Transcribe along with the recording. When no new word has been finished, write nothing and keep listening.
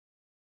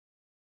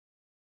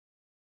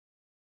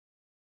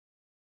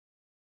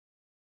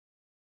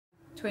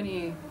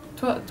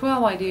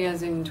12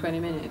 ideas in 20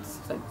 minutes.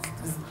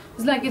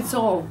 It's like it's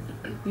all,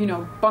 you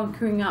know,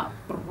 bunkering up,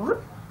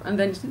 and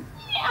then just, I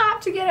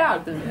have to get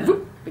out,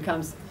 and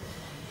becomes,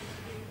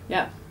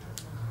 yeah.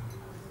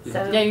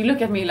 So, yeah, you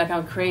look at me like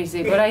I'm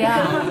crazy, but I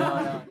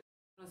am.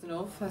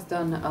 Wolf has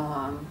done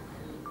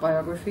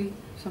biography,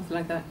 something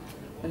like that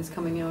is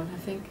coming out, I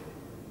think.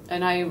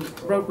 And I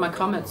wrote my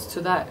comments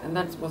to that, and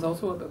that was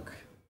also a book.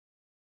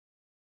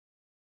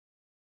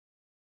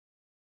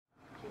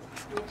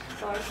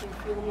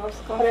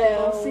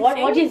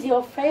 What is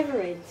your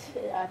favorite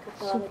a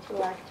cappella that you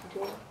like to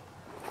do?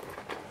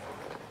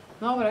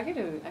 No, but I can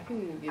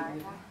give you.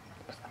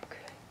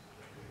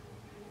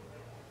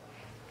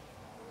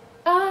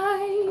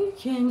 I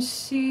can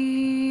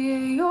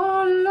see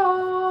you're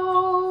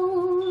lonely.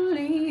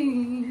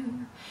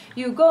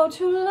 You go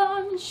to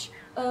lunch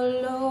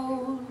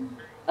alone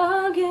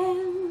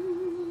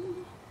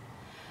again.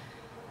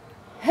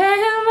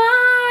 And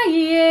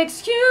my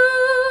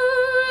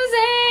excuse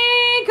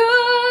ain't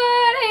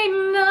good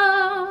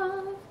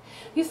enough.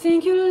 You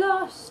think you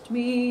lost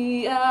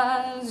me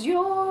as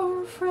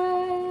your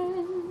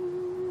friend,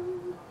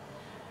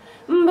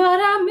 but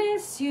I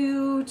miss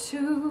you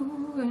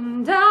too,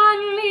 and I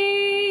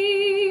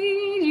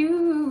need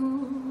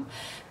you,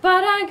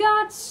 but I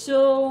got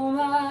so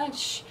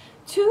much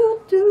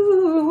to do.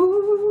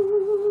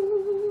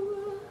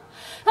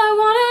 I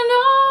wanna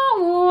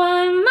know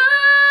why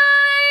my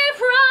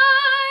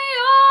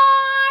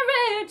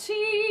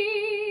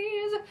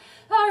priorities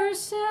are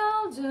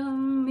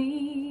seldom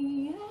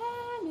me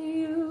and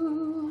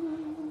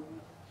you.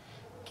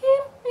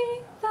 Give me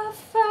the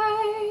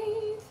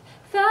faith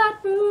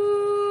that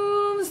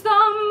moves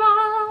the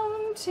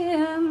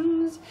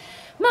mountains,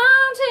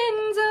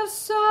 mountains of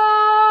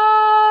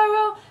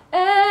sorrow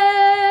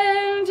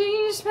and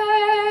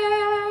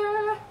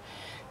despair.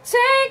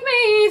 Take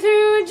me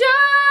through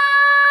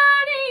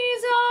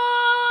journeys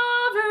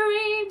of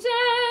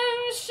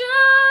redemption.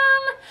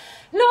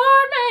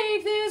 Lord,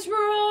 make this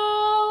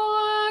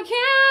broken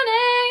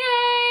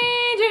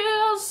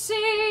angel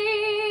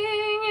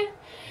sing.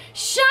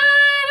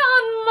 Shine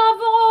on my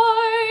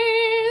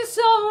voice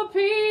so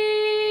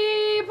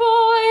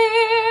people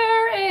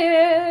hear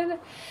it.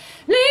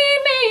 Lead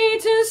me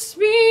to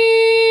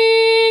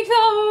speak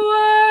the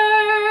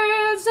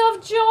words of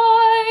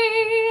joy.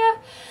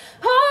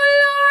 Oh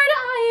Lord,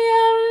 I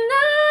am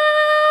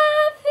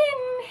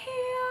nothing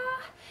here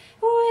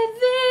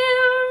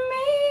within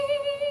me.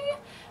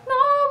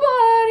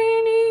 Nobody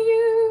in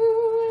you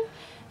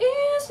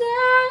is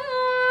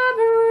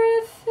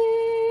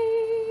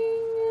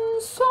everything.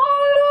 So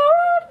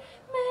Lord,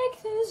 make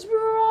this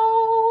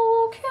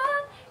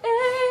broken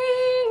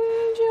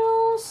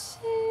angel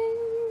sing.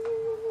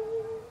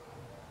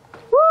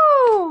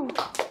 Woo!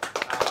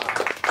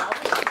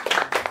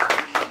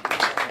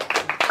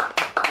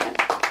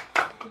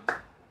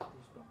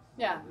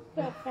 Yeah.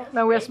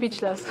 Now we are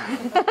speechless.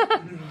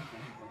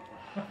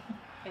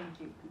 Thank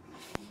you.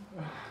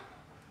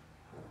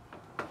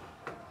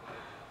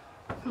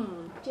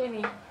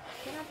 Jenny,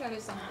 can I tell you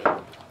something?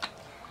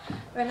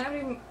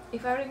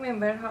 If I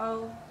remember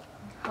how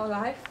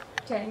life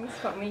changed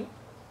for me,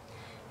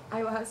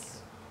 I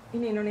was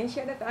in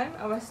Indonesia at the time.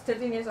 I was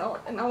 13 years old,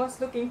 and I was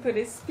looking to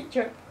this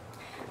picture.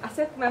 I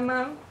said to my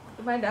mom,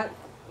 to my dad,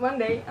 one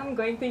day I'm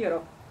going to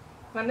Europe.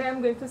 One day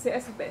I'm going to see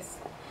SBS.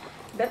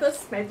 That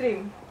was my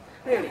dream,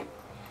 really.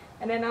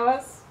 And then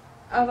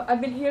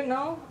I've been here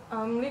now.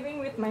 I'm living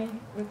with my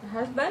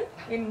husband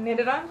in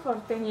Netherlands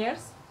for 10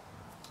 years.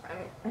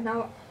 And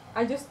now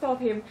I just told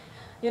him,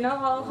 you know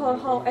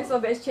how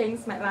SBS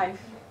changed my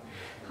life.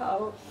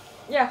 How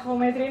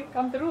my dream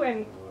come true.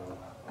 And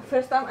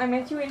first time I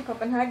met you in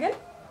Copenhagen,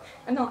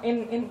 no,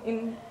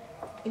 in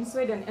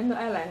Sweden, in the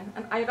island.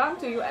 And I ran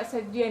to you. I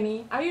said,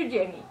 Jenny, are you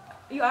Jenny?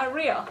 You are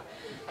real.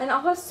 And I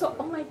was so,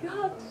 oh my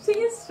God, she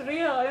is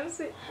real. And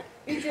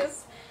it's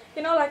just,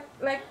 you know,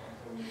 like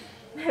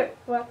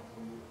what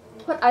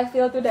I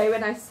feel today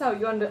when I saw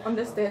you on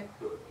the stage.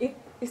 It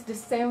is the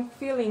same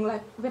feeling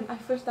like when I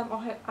first time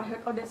I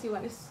heard Odyssey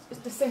One. It's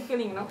the same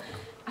feeling, you know.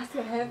 I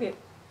still have it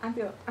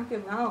until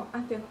now,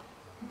 until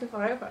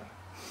forever.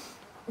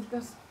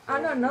 Because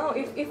I don't know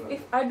if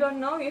I don't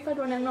know if I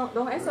don't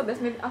SBS,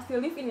 maybe I still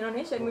live in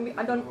Indonesia. Maybe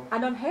I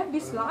don't have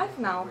this life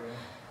now.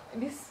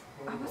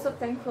 I was so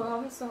thankful.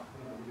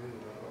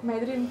 My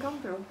dream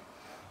come true.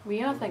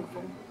 We are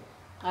thankful.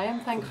 I am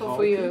thankful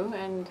for you,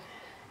 and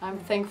I'm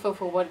thankful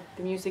for what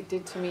the music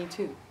did to me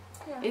too.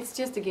 Yeah. It's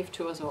just a gift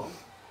to us all.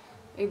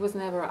 It was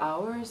never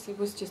ours, it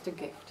was just a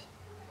gift.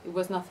 It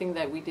was nothing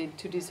that we did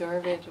to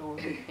deserve it or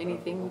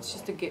anything, it's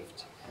just a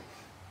gift.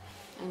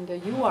 And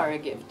you are a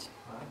gift.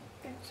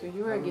 So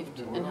you are a gift.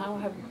 And how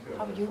have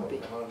you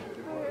been?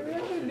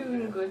 We're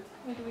doing good.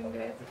 We're doing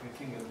great.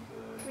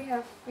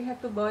 We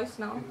have 2 boys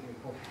now.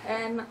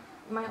 And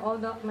my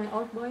old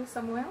boy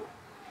Samuel,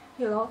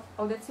 he loves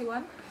Odyssey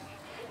One.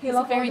 He's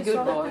a very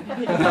good boy.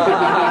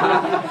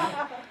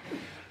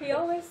 He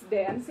always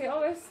dance. He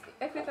always,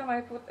 every time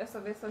I put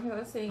SBS on, he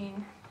was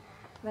singing.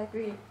 Like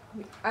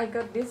I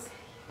got this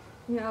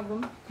new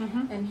album,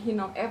 Mm-hmm. and he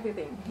know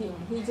everything.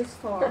 He just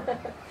for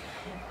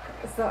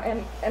so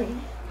and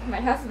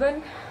my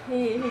husband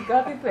he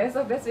got into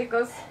SOS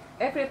because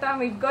every time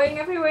we going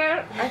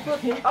everywhere, I put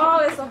all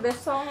SOS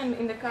song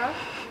in the car.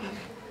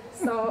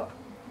 So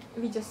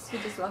we just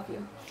love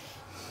you.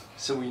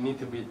 So we need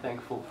to be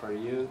thankful for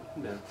you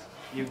that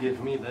you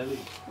give me Lily.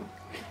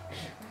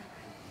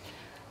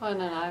 Oh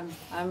no,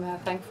 I'm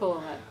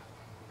thankful that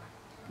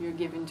you're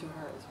giving to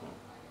her as well.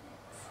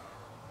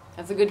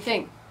 That's a good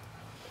thing.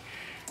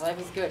 Life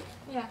is good.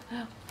 Yeah.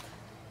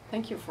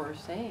 Thank you for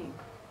saying.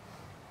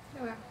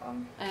 You're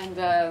welcome. And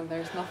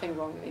there's nothing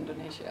wrong with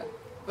Indonesia,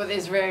 but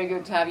it's very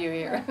good to have you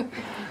here.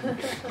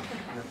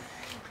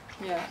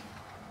 Yeah.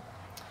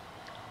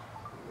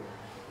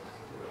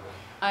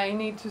 I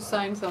need to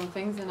sign some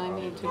things and I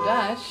need to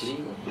dash.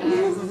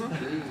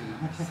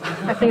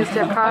 I think it's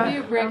their How car. do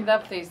you bring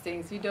up these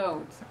things? You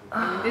don't.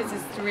 I mean, this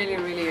is really,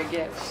 really a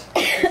gift.